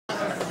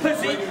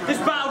See, this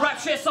battle rap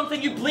shit is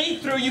something you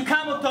bleed through, you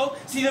camel toe.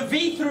 See, the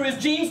V through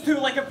his jeans too,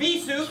 like a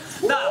V-suit.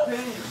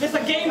 It's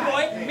a Game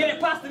Boy, made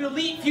it past the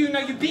elite few, now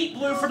you beat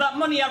blue for that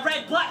money. I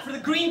read black for the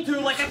green too,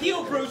 like a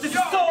heel bruise. This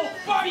is so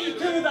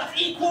V2, that's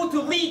equal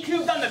to Lee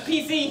Cube down the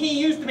PC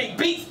he used to make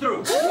beats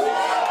through.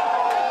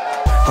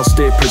 I'll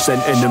stay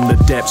presenting them the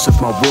depths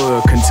of my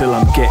work until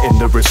I'm getting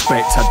the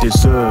respect I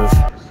deserve.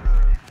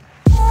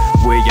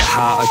 Wear your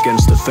heart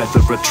against the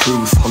feather of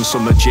truth on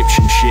some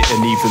Egyptian shit,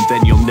 and even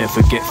then you'll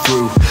never get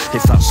through.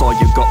 If that's all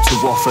you got to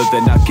offer,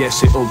 then I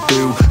guess it'll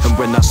do. And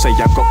when I say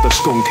I got the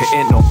skunk, it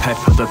ain't no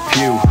Pepper the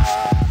Pew.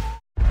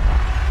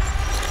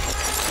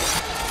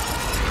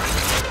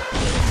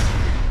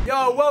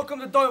 Yo, welcome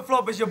to Don't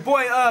Flop. It's your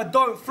boy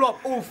Don't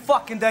Flop all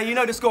fucking day. You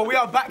know the score. We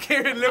are back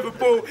here in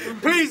Liverpool.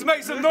 Please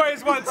make some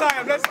noise one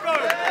time. Let's go.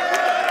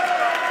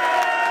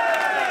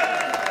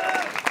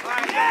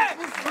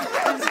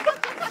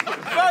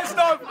 First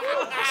off,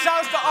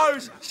 shouts to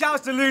Osh,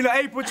 shouts to Luna.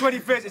 April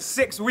 25th, it's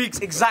 6 weeks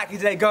exactly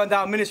today, going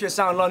down Ministry of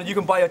Sound London. You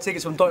can buy your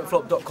tickets from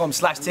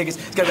don'tflop.com/tickets.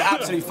 It's going to be an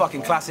absolute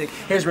fucking classic.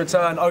 Here's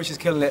Return, Osh is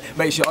killing it.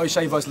 Make sure Osh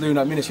vs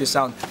Luna, Ministry of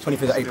Sound,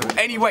 25th of April.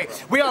 Anyway,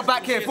 we are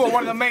back here for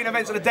one of the main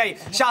events of the day.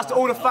 Shouts to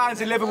all the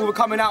fans in Liverpool for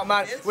coming out,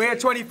 man. We're here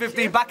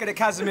 2015, back at the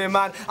Casimir,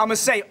 man. I'm going to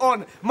say,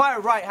 on my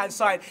right-hand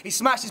side, he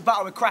smashed his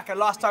battle with Cracker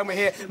last time we're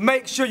here.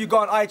 Make sure you go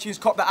on iTunes,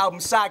 cop that album,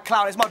 Sad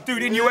Clown. It's my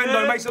dude,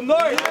 Innuendo. Make some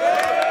noise.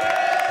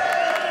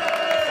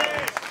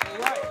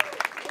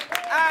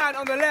 And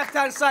on the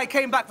left-hand side,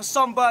 came back for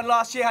Sunburn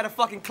last year, had a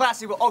fucking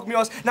classic with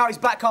Ogmios. Now he's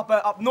back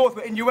up north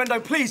with Innuendo.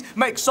 Please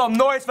make some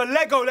noise for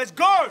Lego. Let's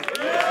go!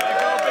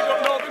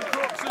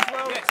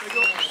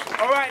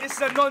 Alright, this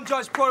is a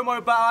non-judge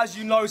promo battle, as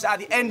you know, so at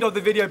the end of the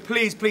video,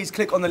 please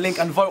click on the link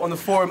and vote on the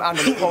forum and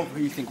on the poll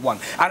who you think won.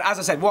 And as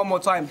I said, one more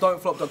time,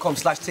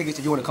 don'tflop.com/tickets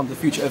if you want to come to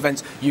future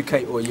events,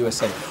 UK or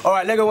USA.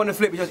 Alright, Lego won the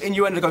flip, because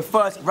Innuendo go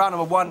first, round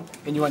number 1,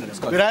 Innuendo, let's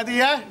go. You ready,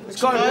 yeah? Let's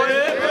go, boys.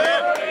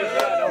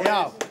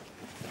 Yeah.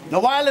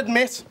 Now, I'll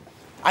admit,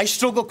 I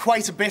struggled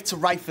quite a bit to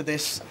write for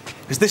this,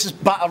 because this is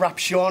battle rap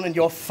Sean and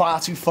you're far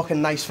too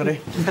fucking nice for it.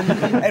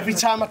 Every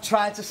time I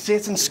tried to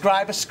sit and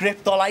scribe a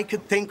script, all I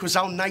could think was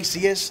how nice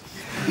he is.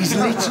 He's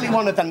literally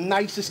one of the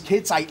nicest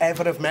kids I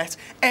ever have met.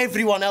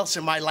 Everyone else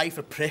in my life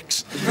are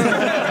pricks.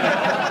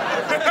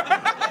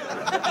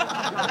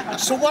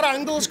 So what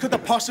angles could I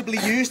possibly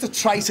use to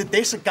try to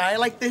diss a guy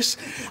like this?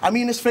 I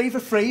mean, his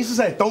favourite phrase is,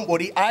 don't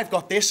worry, I've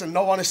got this, and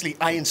no, honestly,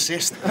 I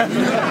insist.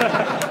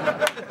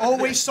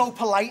 Always so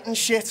polite and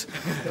shit.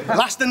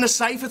 Last in the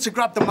cypher to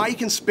grab the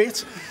mic and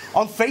spit.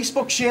 On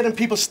Facebook sharing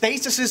people's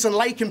statuses and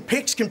liking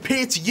pics.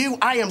 Compared to you,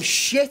 I am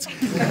shit.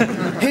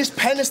 His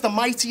pen is the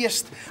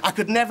mightiest. I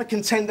could never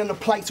contend in a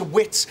plight of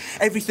wits.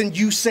 Everything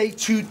you say,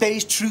 2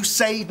 days, true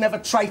say. Never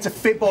try to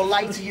fib or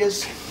lie to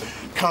yous.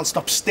 Can't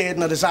stop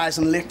staring at his eyes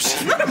and lips.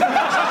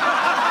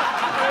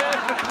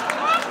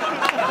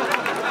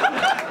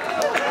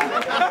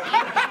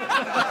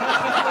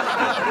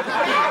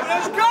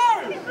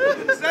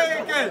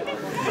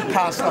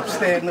 Can't stop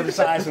staring at his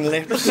eyes and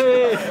lips.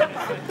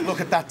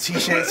 Look at that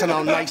t-shirt and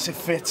how nice it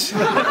fits.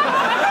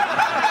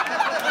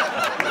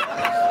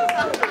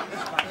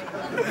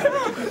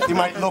 He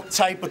might look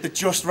tight, but they're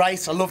just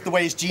right. I love the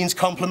way his jeans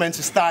complement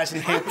his thighs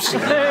and hips.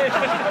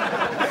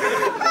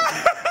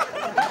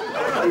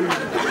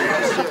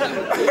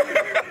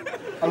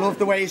 I love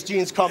the way his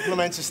jeans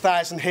complement his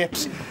thighs and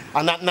hips.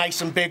 And that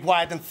nice and big,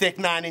 wide and thick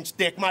 9-inch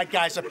dick. My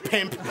guy's a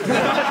pimp.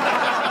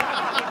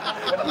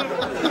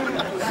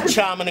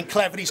 Charming and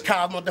clever, he's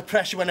calm under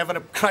pressure whenever a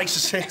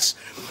crisis hits.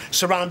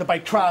 Surrounded by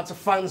crowds of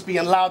fans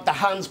being loud, the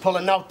hands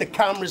pulling out the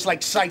cameras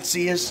like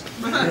sightseers.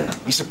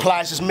 He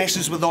supplies his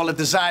missus with all her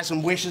desires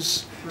and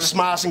wishes,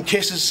 smiles and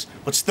kisses,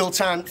 but still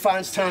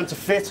finds time to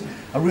fit.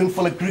 A room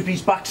full of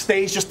groupies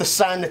backstage just to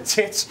sign the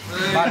tits.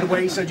 By the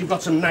way, he said, you've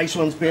got some nice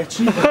ones, bitch.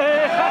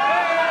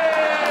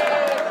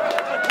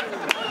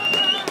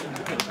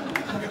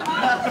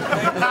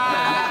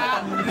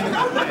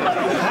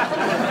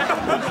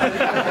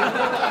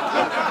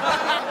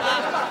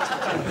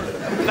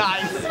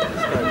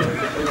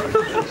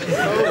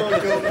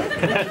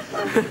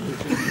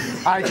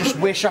 I just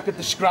wish I could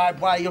describe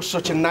why you're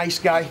such a nice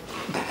guy.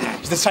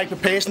 He's the type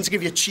of person to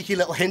give you a cheeky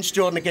little hint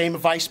during a game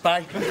of I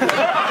Spy.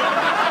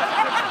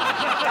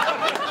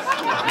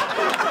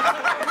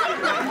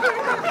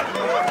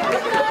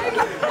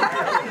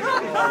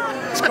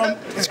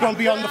 It's gone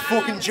beyond the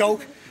fucking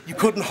joke. You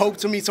couldn't hope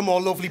to meet a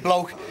more lovely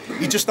bloke.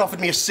 He just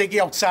offered me a ciggy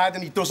outside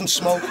and he doesn't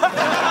smoke.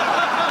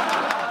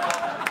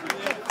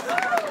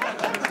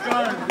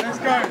 Let's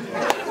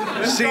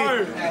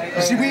go.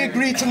 See, we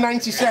agreed to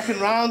 90-second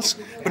rounds,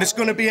 but it's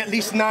going to be at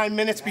least 9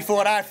 minutes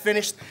before I've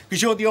finished,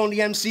 because you're the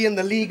only MC in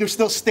the league who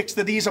still sticks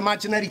to these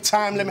imaginary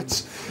time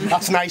limits.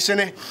 That's nice,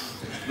 innit?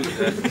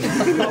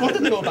 I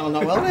didn't go down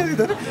that well, really,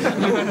 did it?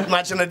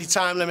 Imaginary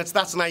time limits,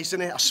 that's nice,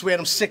 innit? I swear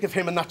I'm sick of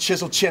him and that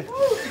chiseled chin.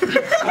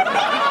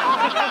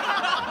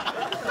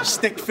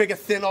 Stick figure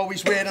thin,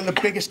 always wearing the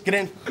biggest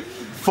grin.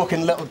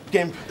 Fucking little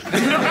gimp.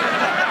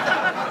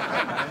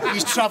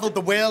 He's travelled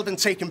the world and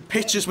taken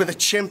pictures with a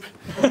chimp.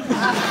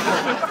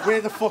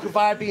 Where the fuck have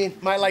I been?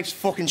 My life's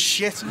fucking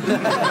shit.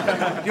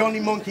 The only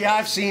monkey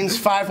I've seen is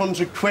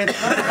 500 quid. And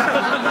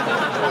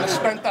I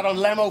spent that on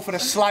Lemo for a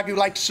slag who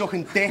likes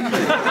sucking dick.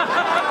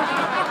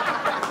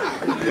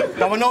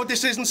 Now, I know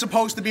this isn't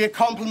supposed to be a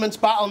compliments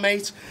battle,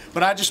 mate,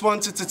 but I just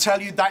wanted to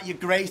tell you that you're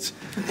great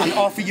and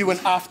offer you an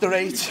after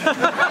 8.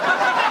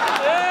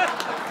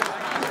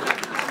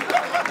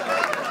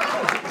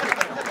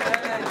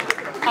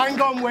 Hang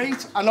on,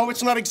 wait. I know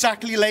it's not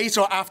exactly late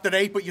or after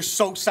 8, but you're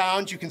so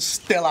sound you can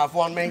still have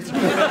one, mate.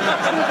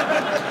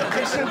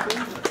 Listen,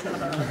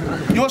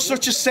 you're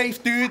such a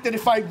safe dude that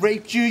if I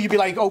raped you, you'd be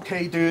like,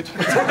 okay, dude.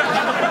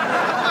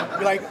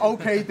 You're like,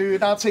 okay,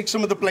 dude, I'll take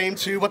some of the blame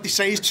too. What they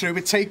say is true,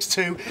 it takes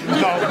 2.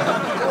 No,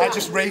 I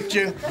just raped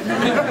you.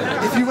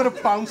 If you were a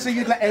bouncer,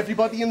 you'd let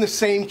everybody in the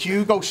same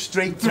queue go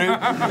straight through.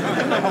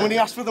 And when he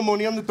asked for the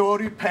money on the door,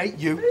 he'd pay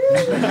you.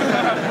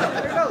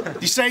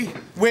 They say,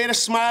 wear a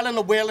smile and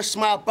the whale a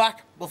smile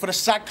back. But for a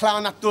sad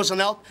clown, that doesn't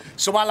help.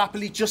 So I'll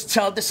happily just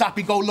tell this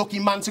happy-go-lucky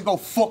man to go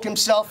fuck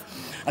himself.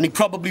 And he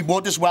probably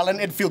would as well, and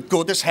it'd feel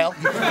good as hell.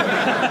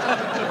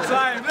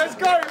 Time, let's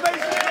go,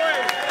 make some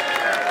noise.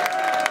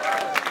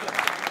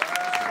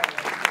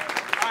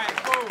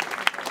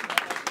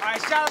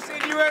 Alright, shouts to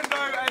Innuendo,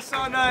 it's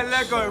on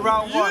Lego,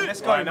 round 1.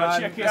 Let's go,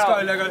 man. Check it Let's out.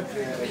 go, Lego.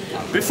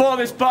 Before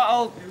this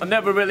battle, I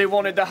never really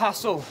wanted the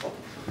hassle.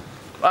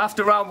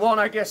 After round 1,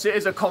 I guess it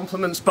is a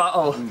compliments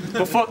battle.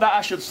 But fuck that,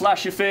 I should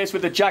slash your face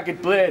with a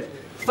jagged blade.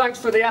 Thanks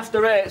for the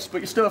after 8s,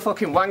 but you're still a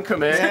fucking wanker,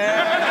 mate.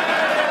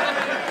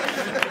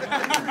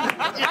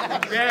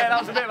 Yeah, that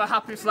was a bit of a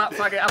happy slap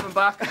faggot having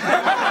back.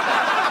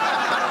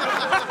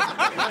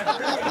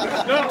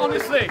 No,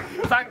 honestly,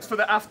 thanks for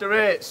the after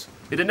 8s.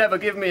 You'd have never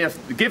given me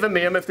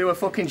them if they were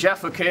fucking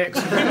Jaffa cakes.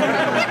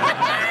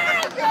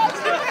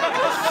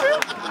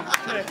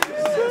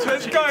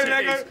 Let's go,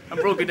 Lego. I'm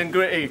rugged and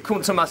gritty,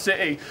 come to my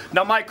city.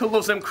 Now Michael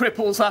loves them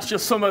cripples, that's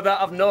just some of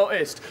that I've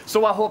noticed.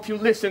 So I hope you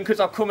listen, cause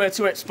I've come here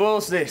to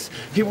expose this.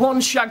 He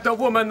once shagged a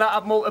woman that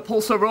had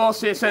multiple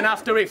cirrhosis, and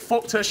after he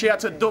fucked her, she had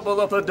to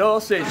double up her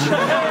dosage.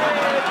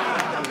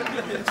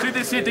 See,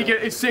 this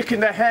idiot is sick in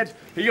the head.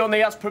 He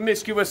only has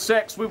promiscuous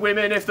sex with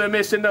women if they're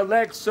missing their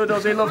legs. So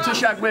does he love to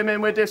shag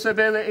women with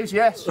disabilities?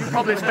 Yes. You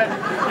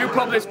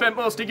probably spent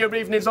most of your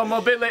evenings on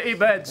mobility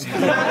beds. He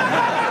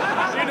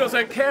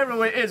doesn't care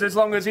who it is as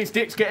long as his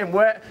dick's getting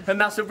wet. And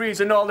that's the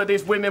reason all of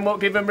these women won't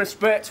give him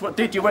respect. What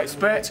did you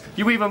expect?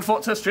 You even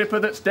fucked a stripper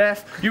that's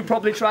deaf. You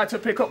probably tried to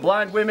pick up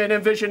blind women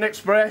in Vision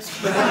Express.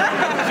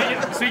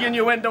 See,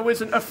 innuendo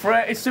isn't a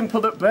threat, it's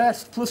simple at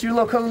best. Plus you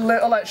look a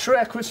little like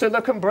Shrek with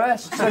silicone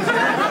breasts.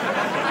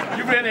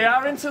 You really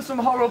are into some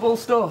horrible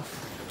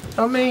stuff.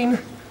 I mean,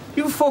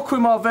 you fuck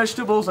with more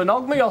vegetables than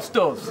Ogmios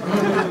does.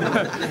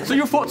 So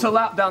you fucked a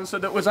lap dancer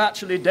that was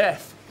actually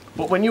deaf.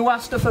 But when you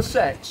asked her for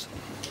sex,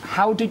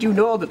 how did you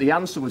know that the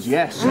answer was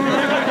yes?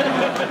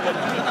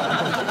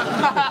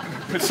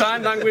 Because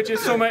sign language is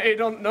something he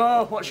don't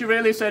know. What she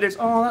really said is,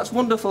 oh, that's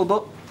wonderful,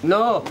 but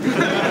no.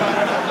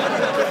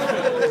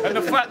 And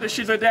the fact that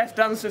she's a deaf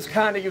dancer is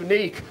kind of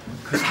unique.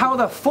 Because how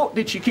the fuck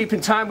did she keep in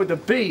time with the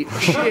beat?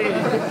 Shit.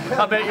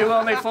 I bet you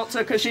only fucked her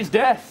because she's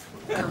deaf.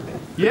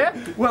 Yeah?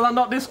 Well, I'm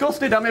not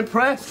disgusted, I'm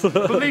impressed.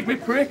 Believe me,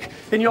 prick,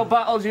 in your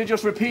battles you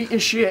just repeat your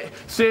shit.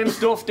 Same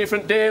stuff,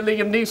 different day,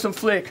 Liam Neeson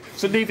flick.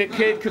 So leave it,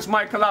 kid, because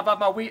Michael, I've had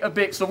my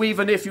Weetabix. So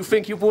even if you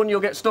think you've won,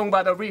 you'll get stung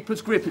by the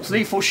Reaper's grip. It's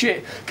lethal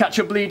shit. Catch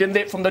a bleeding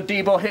lip from the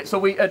Debo hits a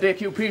Weeter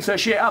dick. You piece of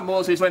shit, I'm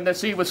Moses when the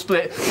sea was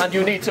split. And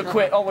you need to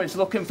quit, always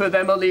looking for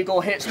them illegal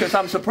hits. Because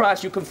I'm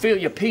surprised you can feel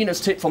your penis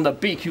tip from the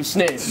beak you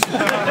sniff.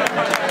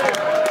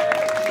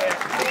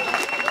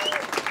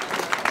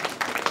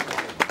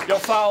 Your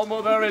foul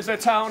mother is a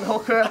town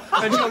hooker,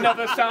 and you'll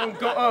never sound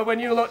gutter when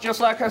you look just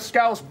like a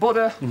Scouse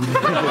Buddha.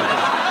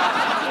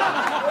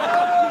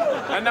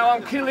 And now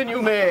I'm killing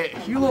you, mate.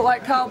 You look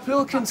like Carl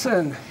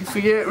Pilkington if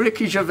he ate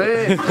Ricky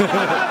Gervais. Let's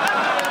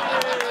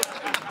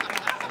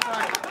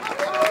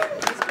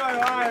go,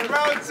 alright,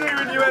 round 2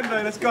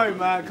 Innuendo. Let's go,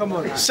 man, come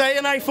on.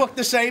 Saying I fuck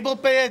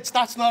disabled birds,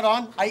 that's not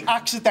on. I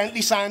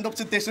accidentally signed up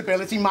to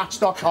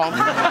disabilitymatch.com.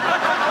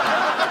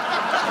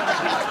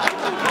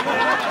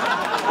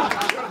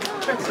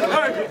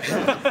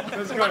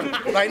 Let's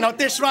go. Right, now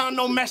this round,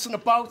 no messing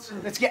about.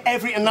 Let's get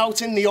everything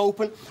out in the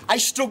open. I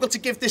struggle to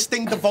give this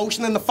thing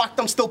devotion, and the fact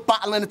I'm still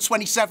battling at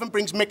 27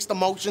 brings mixed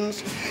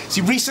emotions.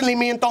 See, recently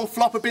me and Don't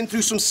Flop have been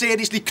through some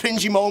seriously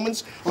cringy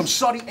moments. I'm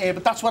sorry,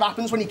 but that's what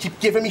happens when you keep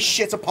giving me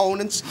shit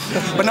opponents.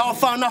 But now I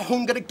found that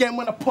hunger again.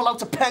 When I pull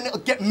out a pen, it'll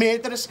get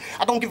murderous.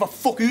 I don't give a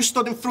fuck who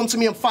stood in front of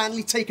me. I'm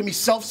finally taking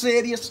myself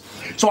serious.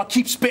 So I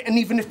keep spitting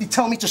even if they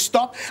tell me to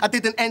stop. I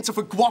didn't enter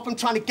for guap, I'm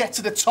trying to get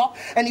to the top.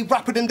 Any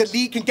rapper in the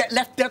league can get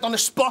left dead on the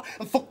spot.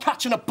 and fuck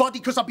catching a body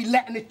because I'll be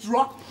letting it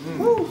drop.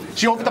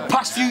 See, over the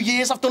past few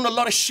years, I've done a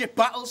lot of shit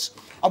battles.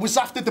 I was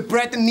after the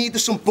bread and needed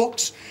some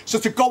bucks. So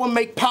to go and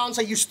make pounds,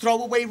 I used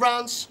throwaway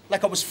rounds,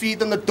 like I was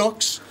feeding the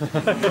ducks.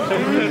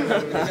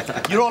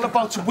 You're all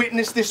about to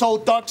witness this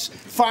old dog's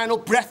final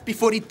breath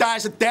before he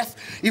dies a death.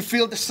 You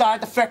feel the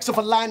side effects of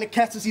a line of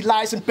cat as he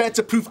lies in bed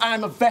to prove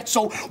I'm a vet.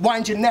 So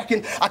wind your neck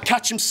and I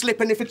catch him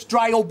slipping if it's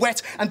dry or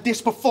wet. And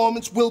this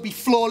performance will be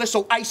flawless,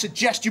 so I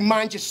suggest you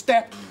mind your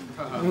step.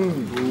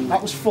 That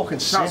was fucking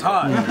sick. Sounds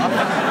hard.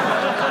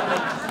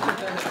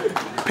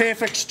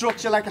 Perfect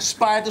structure like a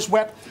spider's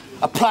web.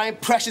 Applying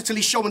pressure till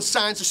he's showing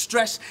signs of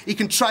stress. He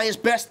can try his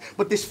best,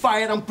 but this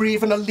fire I'm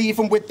breathing will leave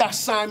him with that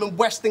Simon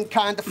Weston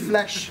kind of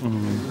flesh.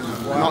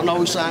 Not know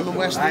who Simon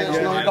Weston is,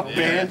 no, he got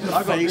burned in the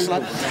face,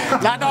 lad.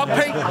 Lad,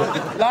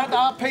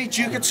 I'll pay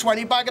Duke a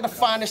 20 bag of the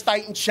finest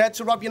item shed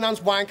to rob your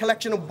nan's wine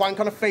collection and wank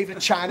on a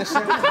favourite China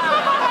set.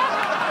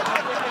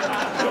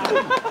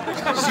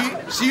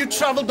 So you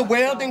travelled the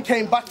world and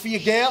came back for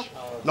your girl?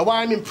 No,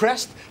 I'm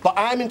impressed, but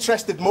I'm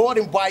interested more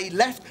in why he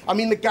left. I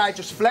mean, the guy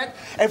just fled.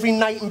 Every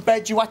night in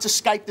bed you had to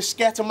Skype the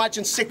sket.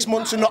 Imagine 6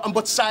 months of nothing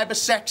but cyber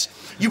sex.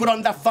 You were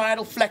on that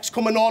viral flex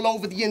coming all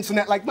over the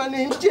internet like, my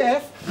name's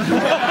Jeff.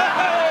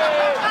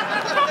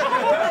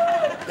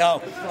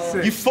 No,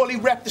 you fully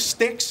rep the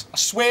sticks. I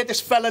swear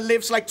this fella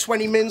lives like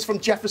 20 mins from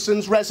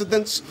Jefferson's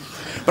residence.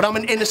 But I'm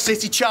an inner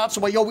city child,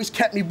 so I always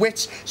kept me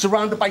wits.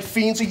 Surrounded by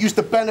fiends who use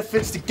the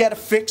benefits to get a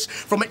fix.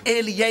 From an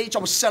early age, I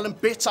was selling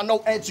bits. I know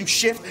heads who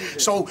shift.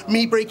 So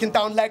me breaking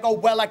down Lego,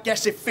 well, I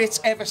guess it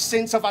fits. Ever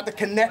since I've had to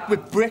connect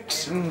with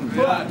bricks.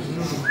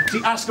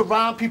 See, ask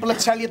around, people will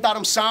tell you that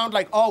I'm sound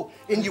like, oh,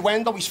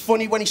 Innuendo, he's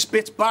funny when he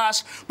spits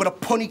bars. But a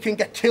punny can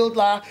get killed,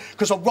 la.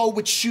 Because I roll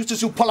with shooters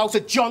who pull out a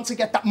John to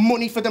get that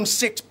money for them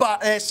six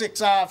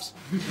halves.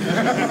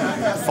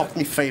 Fuck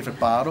me favourite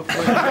bar up.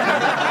 Say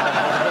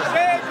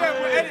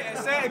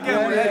it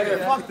again,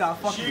 fuck that,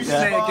 fuck you.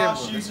 Say it again.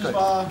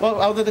 Well,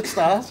 how did it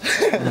start?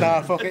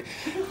 Nah, fuck it.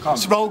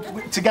 So,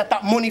 to get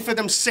that money for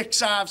them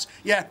six halves,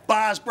 yeah,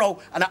 bars, bro,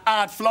 and a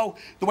hard flow.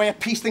 The way I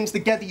piece things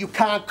together, you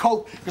can't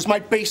cope, because my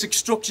basic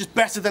structure's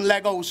better than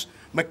Legos.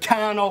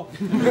 Meccano.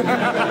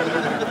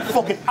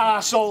 Fucking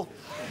arsehole.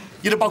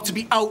 You're about to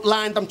be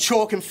outlined, I'm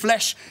chalking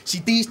flesh. See,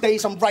 these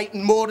days I'm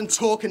writing more and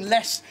talking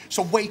less.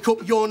 So wake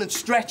up, yawn and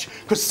stretch,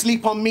 cause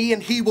sleep on me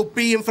and he will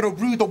be in for a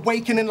rude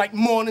awakening like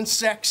morning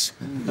sex.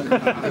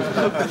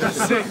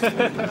 Sick.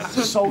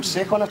 So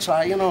sick when I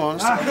try, you know,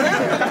 honestly.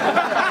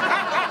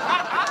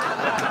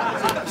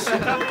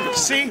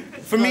 See,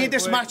 for me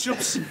this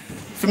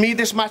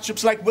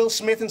matchup's like Will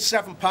Smith and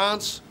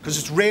 £7, because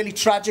it's really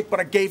tragic, but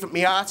I gave it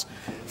me heart.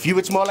 For you,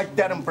 it's more like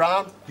Dead and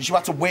Brown, because you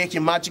had to work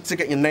your magic to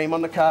get your name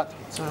on the card.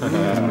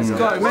 Let's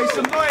go, make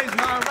some noise,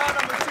 man. Round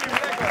number 2,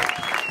 Lego.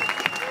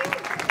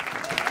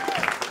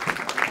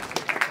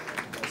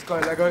 Let's go,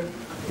 Lego.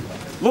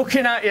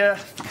 Looking at you,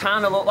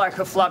 kinda look like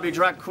a flabby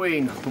drag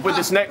queen, but with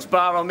this next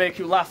bar I'll make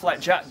you laugh like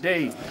Jack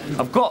D.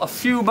 I've got a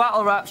few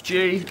battle raps,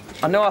 G.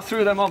 I know I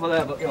threw them over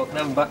there, but yo, can I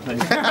have them back,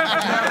 please?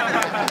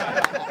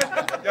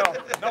 Yo,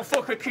 now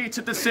fuck a key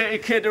to the city,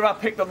 kid, or I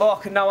picked the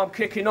lock and now I'm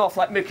kicking off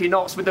like Mickey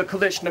Knox with the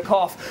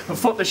Kalishnikov. And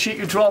fuck the shit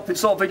you drop,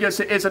 it's obvious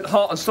it isn't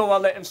hot, and so I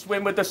let him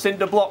swim with the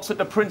cinder blocks at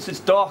the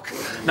Prince's dock.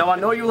 Now I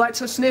know you like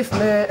to sniff,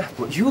 mate,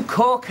 but you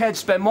cokeheads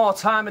spend more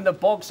time in the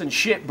bogs than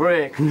shit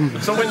break.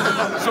 So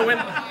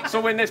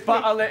in this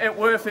battle it ain't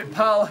worth it,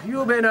 pal.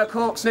 You've been a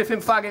coke sniffing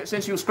faggot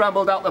since you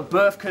scrambled out the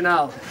birth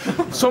canal.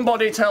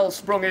 Somebody tells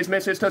Sprung his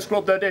missus to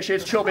scrub the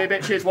dishes, chubby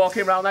bitches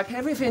walking around like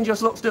everything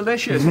just looks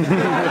delicious.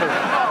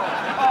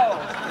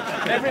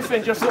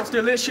 Everything just looks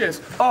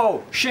delicious.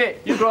 Oh,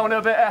 shit, you've grown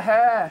a bit of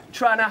hair.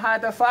 Trying to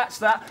hide the facts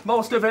that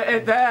most of it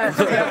ain't there.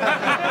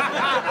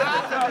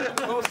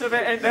 Most of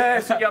it ain't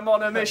there, so I'm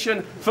on a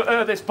mission. For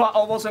her, this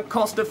battle wasn't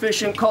cost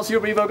efficient, cause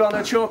you're either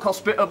gonna choke or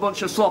spit a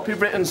bunch of sloppy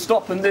written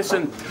stop and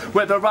listen.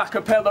 Whether a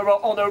cappella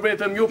or on a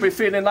rhythm, you'll be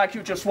feeling like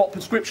you just swapped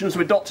prescriptions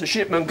with Dr.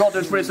 Shipman. God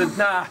has risen.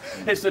 Nah,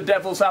 it's the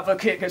devil's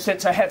advocate. Get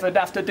sent to heaven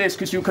after this,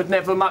 cause you could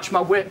never match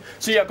my wit.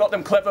 See, I got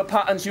them clever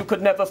patterns you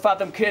could never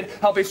fathom, kid.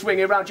 I'll be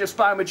swinging around your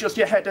spine with just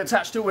your head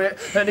attached to it,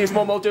 and his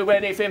mum will do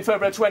anything for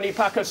a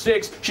 20-pack of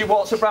cigs. She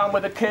walks around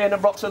with a cane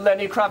and rocks a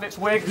Lenny Kravitz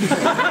wig.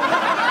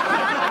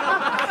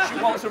 She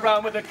walks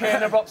around with a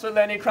cane and rocks a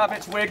Lenny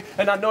Kravitz wig.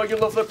 And I know you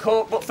love the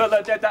coke, but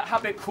fella, dead that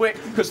habit quick,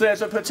 cause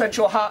there's a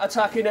potential heart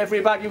attack in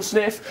every bag you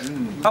sniff.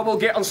 I will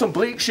get on some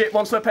bleak shit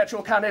once the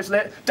petrol can is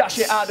lit. Dash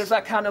it hard as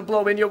I can and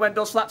blow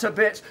Innuendo slap to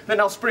bits. Then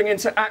I'll spring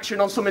into action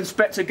on some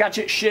Inspector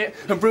Gadget shit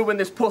and ruin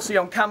this pussy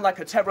on cam like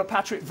a Terra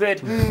Patrick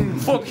vid.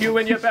 Fuck you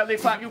and your belly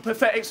fat, you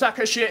pathetic sack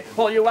of shit.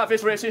 All you have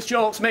is racist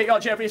jokes, mate, or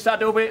Jerry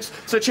Sadowitz.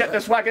 So check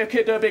the swagger,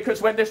 kidder,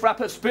 because when this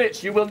rapper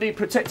spits, you will need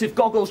protective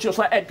goggles just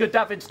like Edgar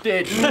Davids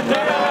did.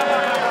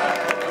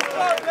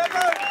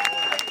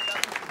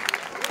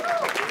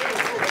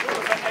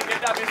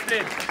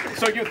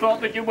 So you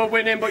thought that you were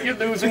winning, but you're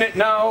losing it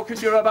now,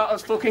 cause you're about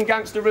as fucking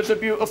gangster as a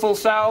beautiful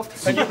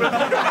South. And you're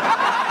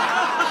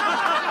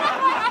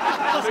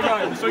How's it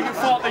going? So you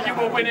thought that you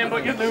were winning,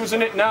 but you're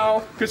losing it now,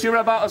 because you're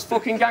about as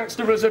fucking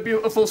gangster as a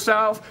beautiful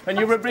South, and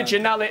your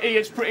originality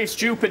is pretty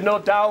stupid, no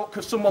doubt,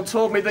 because someone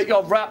told me that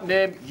your rap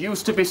name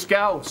used to be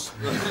Scouse.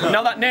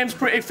 Now that name's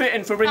pretty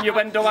fitting for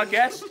Innuendo, I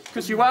guess,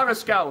 because you are a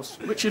Scouse,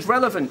 which is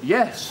relevant,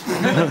 yes.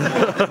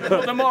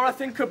 But the more I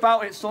think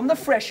about it, son, the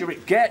fresher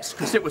it gets,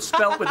 because it was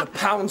spelt with a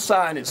pound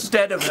sign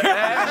instead of an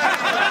S.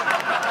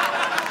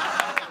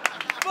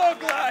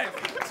 Fuck life!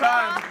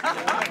 Time.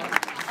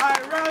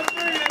 Alright, round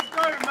 3, let's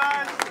go,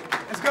 man.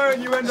 Let's go,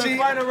 Innuendo,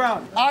 final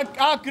round.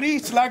 I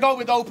greet Lego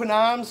with open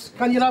arms.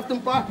 Can you have them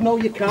back? No,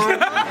 you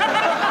can't.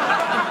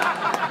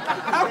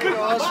 How could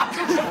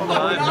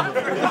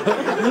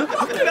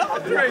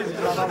crazy.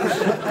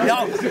 Yo,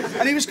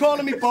 and he was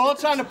calling me bald,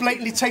 trying to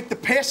blatantly take the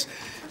piss.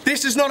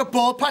 This is not a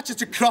bald patch,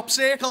 it's a crop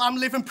circle. I'm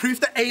living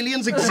proof that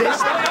aliens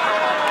exist.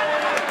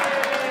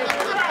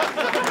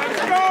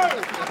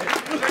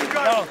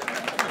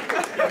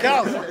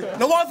 Yo,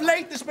 now of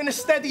late there's been a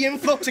steady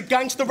influx of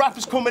gangster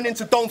rappers coming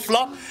into Don't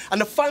Flop,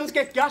 and the fans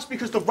get gassed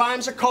because the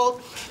rhymes are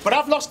cold. But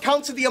I've lost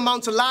count of the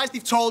amount of lies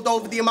they've told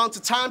over the amount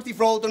of times they've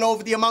rolled and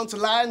over the amount of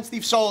lines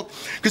they've sold.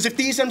 Because if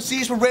these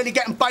MCs were really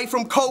getting by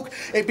from coke,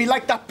 it'd be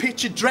like that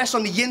pictured dress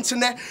on the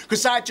internet.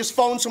 Because I'd just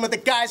phone some of the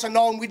guys I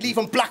know and we'd leave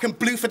them black and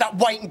blue for that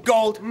white and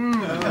gold.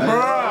 That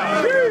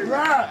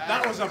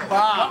was a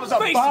bar. That was a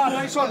bar.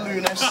 Nice one,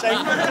 Luna.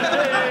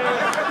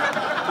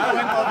 That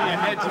went over your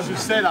head, you should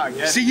say that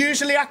again. See,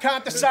 usually I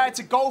can't decide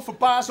to go for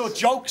bars or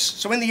jokes,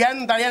 so in the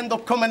end I end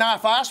up coming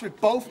half-assed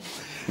with both.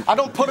 I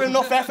don't put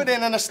enough effort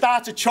in and I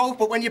start to choke,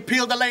 but when you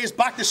peel the layers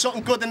back, there's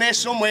something good in there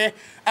somewhere.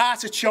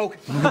 Artichoke.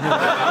 And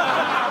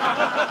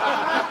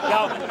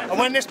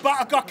when this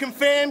battle got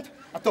confirmed,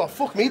 I thought,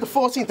 fuck me, the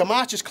 14th of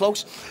March is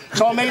close.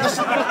 So I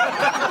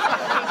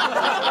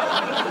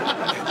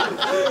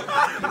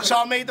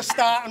made a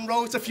start and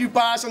wrote a few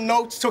bars and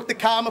notes, took the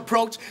calm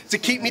approach. To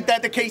keep me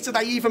dedicated,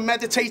 I even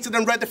meditated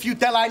and read a few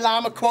Dalai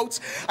Lama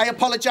quotes. I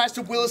apologised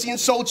to Wilsey and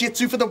Soul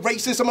Jitsu for the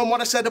racism and what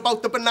I said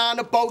about the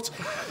banana boat.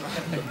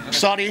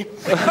 Sorry.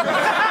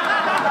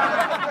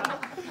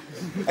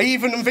 I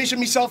even envisioned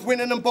myself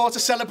winning and bought a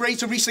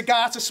celebratory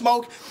cigar to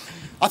smoke.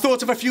 I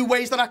thought of a few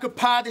ways that I could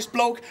par this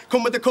bloke,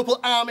 come with a couple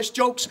Amish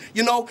jokes,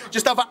 you know,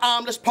 just have an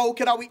armless poke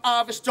at how he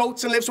harvests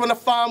oats and lives on a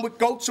farm with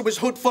goats, so his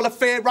hood full of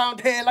fair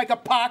round hair like a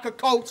Parker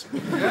coat.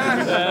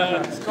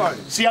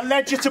 See, I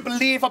led you to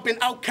believe I've been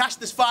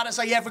outcast as far as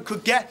I ever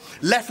could get,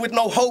 left with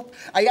no hope.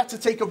 I had to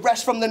take a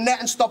rest from the net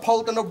and stop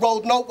holding a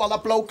rolled note while I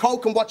blow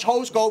coke and watch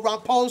hoes go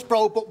round poles,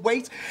 bro. But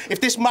wait,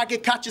 if this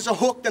maggot catches a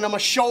hook, then I'm a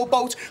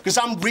showboat, because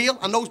I'm real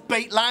and those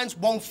bait lines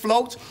won't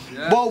float.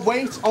 Well,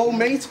 wait, oh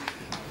mate.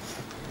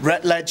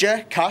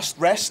 Ledger, cast,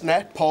 rest,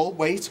 net, pole,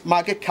 wait,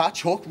 maggot,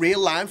 catch, hook, reel,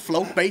 line,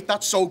 float, bait,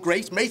 that's so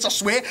great. Mate, I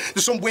swear,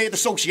 there's some weird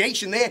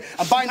association there.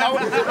 And by now...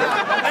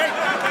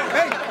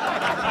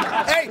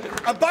 hey,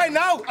 and by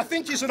now, I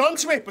think you're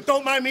onto it, but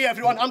don't mind me,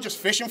 everyone, I'm just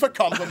fishing for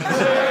compliments.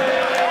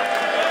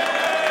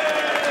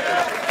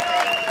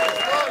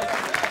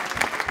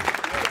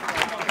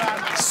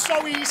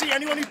 So easy,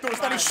 anyone who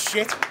does that is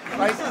shit,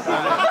 right?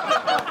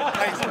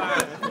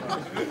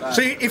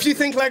 So if you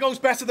think Lego's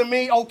better than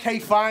me, okay,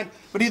 fine.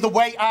 But either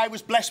way, I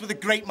was blessed with a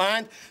great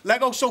mind.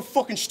 Lego's so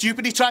fucking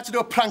stupid, he tried to do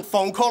a prank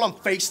phone call on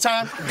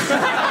FaceTime.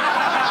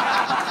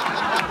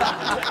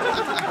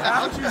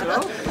 How'd you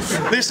know?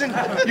 Listen,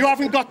 you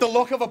haven't got the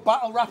look of a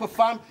battle rapper,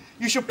 fam.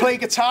 You should play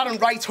guitar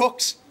and write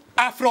hooks.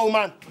 Afro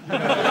man.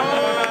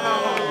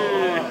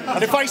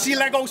 And if I see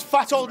Lego's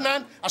fat old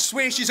nan, I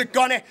swear she's a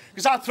gunner,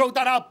 because I'll throw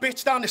that old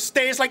bitch down the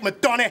stairs like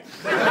Madonna.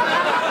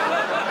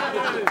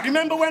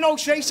 Remember when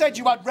O'Shea said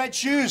you had red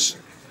shoes?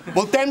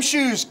 Well, them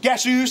shoes,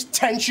 guess who's?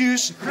 10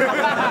 shoes.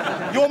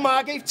 Your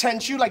ma gave 10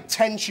 shoes like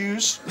 10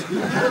 shoes.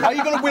 Are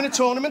you going to win a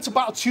tournament to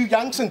battle 2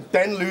 Yanks and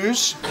then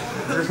lose?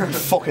 You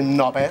fucking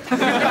knobhead.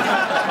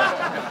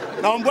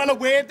 Now, I'm well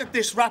aware that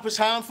this rap is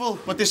harmful,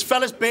 but this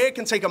fella's beard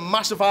can take a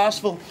massive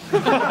arseful.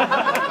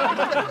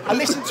 I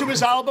listened to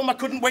his album, I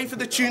couldn't wait for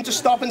the tune to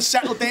stop and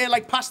settle there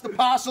like past the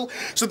parcel.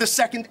 So the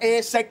second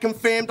air said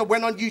confirmed, I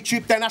went on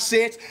YouTube, then I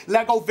searched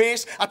Lego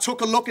verse. I took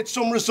a look at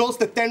some results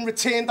that then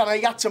returned and I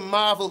had to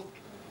marvel.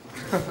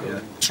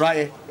 Try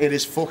it. It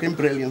is fucking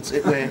brilliant.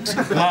 It works.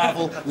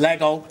 Marvel,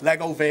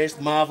 Lego verse,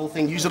 Marvel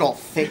thing. Use it all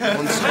thick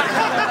once.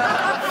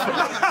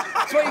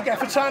 That's what you get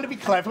for trying to be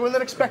clever when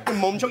they're expecting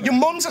mum joke. Your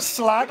mum's a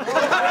slag.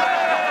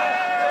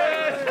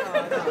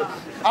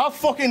 I'll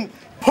fucking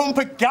pump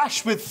a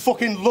gash with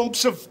fucking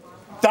lumps of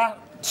that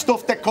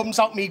stuff that comes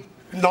out me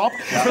knob. See?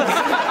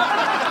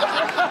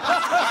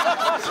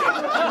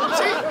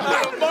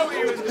 That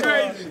Molly was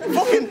crazy.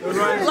 Fucking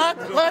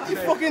lad, you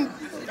fucking.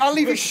 I'll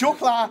leave you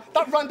shook, lad.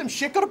 That random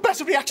shit got a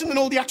better reaction than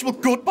all the actual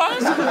good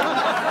bars.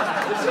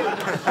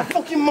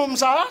 Fucking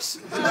mum's ass.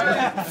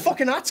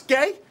 Fucking that's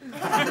gay.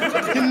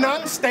 Your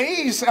nan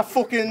stays, a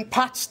fucking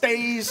Pat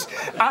stays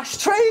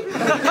ashtray.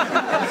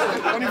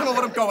 I don't even know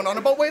what I'm going on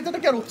about. Where did I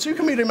get up to?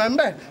 Can we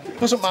remember?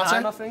 Doesn't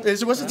matter. Time, I think.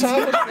 Was it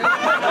time?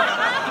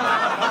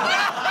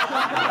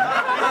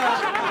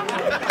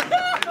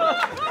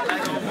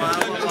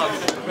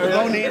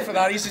 No need. mean for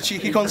that. He's a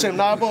cheeky cunt him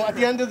now. But at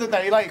the end of the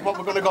day, like, what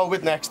we're going to go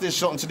with next is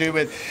something to do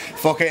with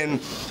fucking...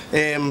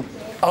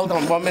 hold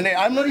on 1 minute.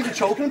 I'm not even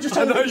choking. I'm just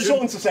trying to think of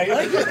something to say.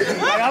 Like,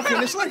 I have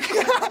finished. Like,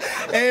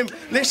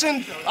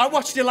 listen, I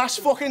watched your last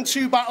fucking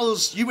 2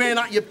 battles. You weren't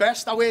at your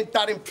best. I weren't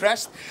that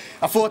impressed.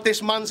 I thought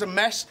this man's a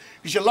mess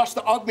because you lost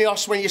to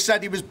Ogmios when you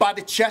said he was bad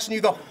at chess, and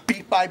you got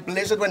beat by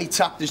Blizzard when he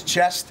tapped his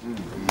chest.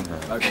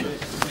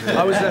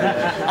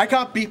 I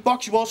can't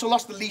beatbox. You also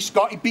lost to Lee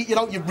Scott. He beat you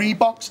out your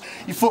Reeboks.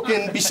 You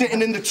fucking be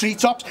sitting in the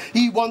treetops.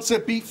 He wants a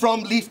beat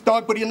from Leaf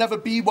Dog, but he'll never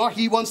be what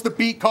he wants to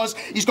be because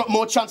he's got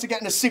more chance of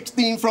getting a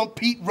 16 from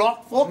Pete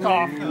Rock. Fuck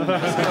off.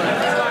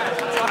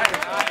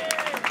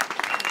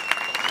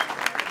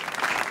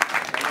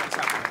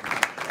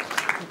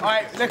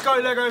 Alright, let's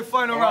go,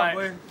 final round,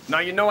 boy.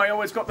 Now, you know I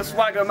always got the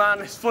swagger, man.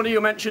 It's funny you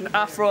mentioned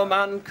Afro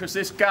Man, because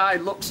this guy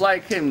looks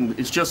like him.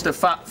 He's just a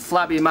fat,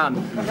 flabby man,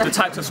 the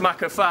type to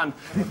smack a fan.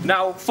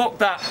 Now, fuck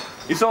that.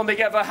 He's only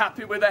ever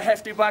happy with a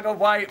hefty bag of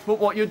white, but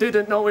what you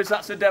didn't know is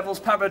that's the devil's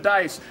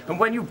paradise. And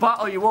when you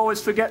battle, you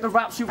always forget the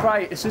raps you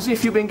write. It's as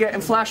if you've been getting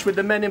flashed with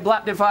the Men in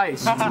Black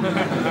device.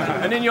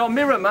 And in your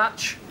mirror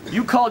match,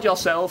 you called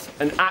yourself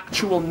an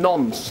actual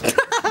nonce.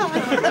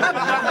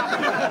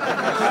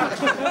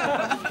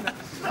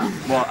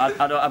 Well,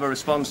 I don't have a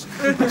response.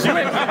 Because you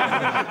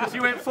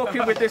ain't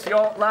fucking with this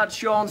York lad,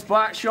 Sean's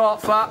black,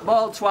 short, fat,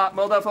 bald twat,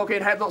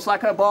 motherfucking head looks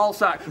like a ball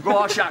sack.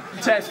 Rorschach,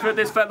 test for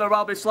this fella,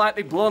 I'll be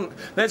slightly blunt.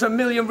 There's a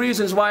million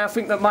reasons why I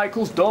think that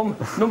Michael's dumb.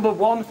 Number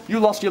 1, you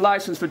lost your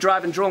licence for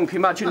driving drunk.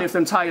 Imagine if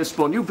them tyres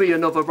spun, you'd be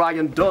another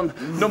Ryan Dunn.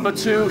 Number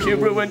 2, you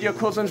ruined your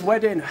cousin's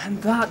wedding.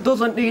 And that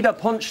doesn't need a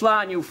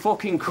punchline, you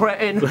fucking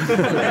cretin.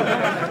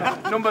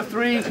 Number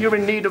 3, you're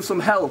in need of some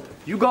help.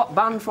 You got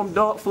banned from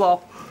Don't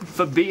Flop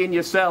for being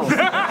yourself.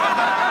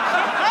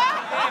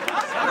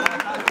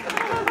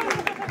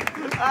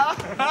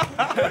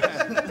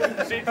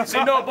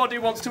 See, nobody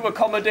wants to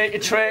accommodate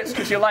your traits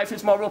because your life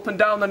is more up and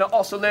down than an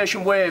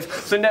oscillation wave,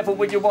 so never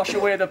will you wash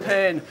away the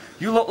pain.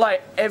 You look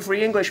like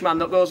every Englishman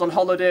that goes on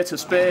holiday to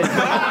Spain.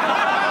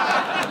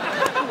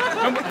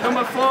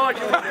 Number 4,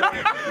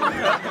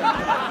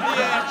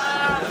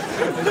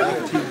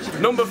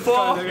 Number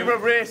 4, you're a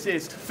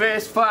racist.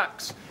 Face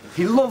facts.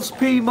 He loves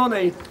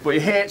P-money, but he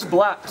hates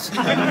blacks.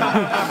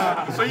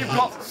 So you've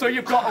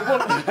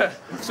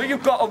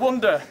got to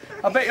wonder.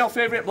 I bet your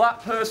favourite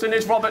black person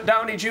is Robert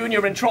Downey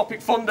Jr. in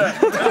Tropic Thunder.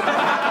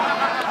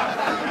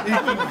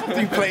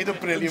 He played a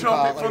brilliant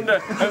Tropic part. Thunder.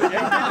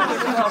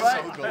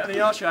 Better than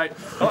your shite.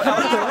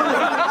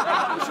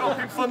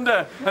 Tropic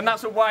Thunder, and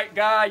that's a white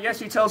guy. Yes,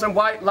 he tells them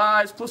white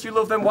lies. Plus, you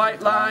love them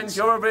white lines.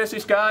 You're a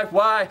racist guy.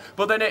 Why?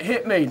 But then it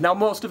hit me. Now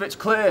most of it's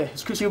clear.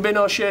 It's because you've been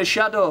O'Shea's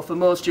shadow for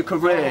most of your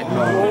career.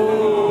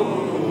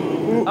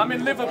 I'm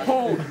in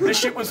Liverpool. This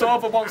shit was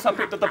over once I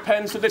picked up the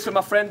pen. So this is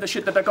my friend. The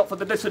shit that I got for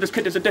the this of this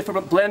kid is a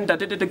different blend. I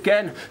did it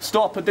again.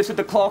 Stop. And this is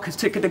the clock is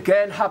ticking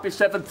again. Happy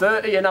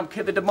 7:30, and I'm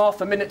killing them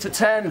off a minute to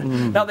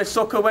 10. Now this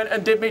sucker went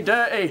and did me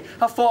dirty.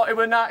 I thought it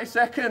were 90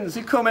 seconds.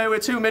 He come here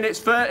with 2 minutes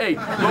 30.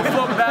 But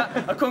fuck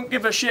that. I couldn't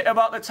give a shit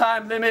about the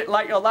time limit.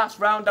 Like your last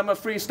round, I'm a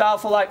freestyle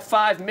for like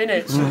 5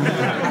 minutes.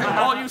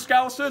 All you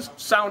Scousers,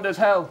 sound as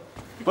hell.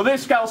 But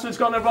this Scouser's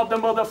gonna rob the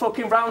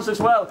motherfucking rounds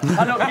as well.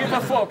 I don't give a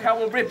fuck, I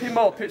will rip him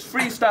up. It's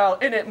freestyle,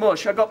 innit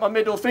mush. I got my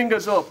middle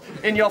fingers up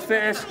in your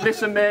face.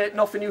 Listen mate,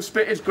 nothing you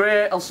spit is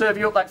great. I'll serve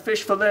you up like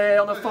fish fillet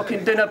on a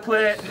fucking dinner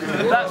plate.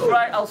 That's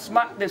right, I'll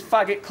smack this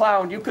faggot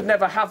clown. You could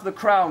never have the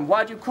crown.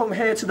 Why'd you come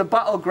here to the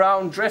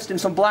battleground dressed in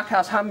some black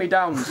ass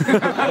hand-me-downs?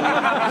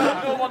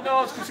 No one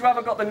knows because you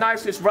haven't got the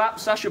nicest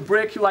raps. I should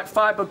break you like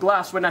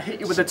fiberglass when I hit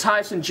you with a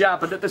Tyson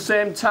jab. But at the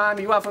same time,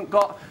 you haven't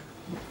got...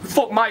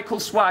 Fuck Michael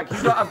swag.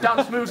 You don't have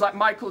dance moves like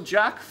Michael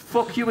Jack.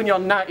 Fuck you and your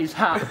 90s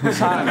hat. Let's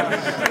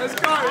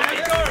go.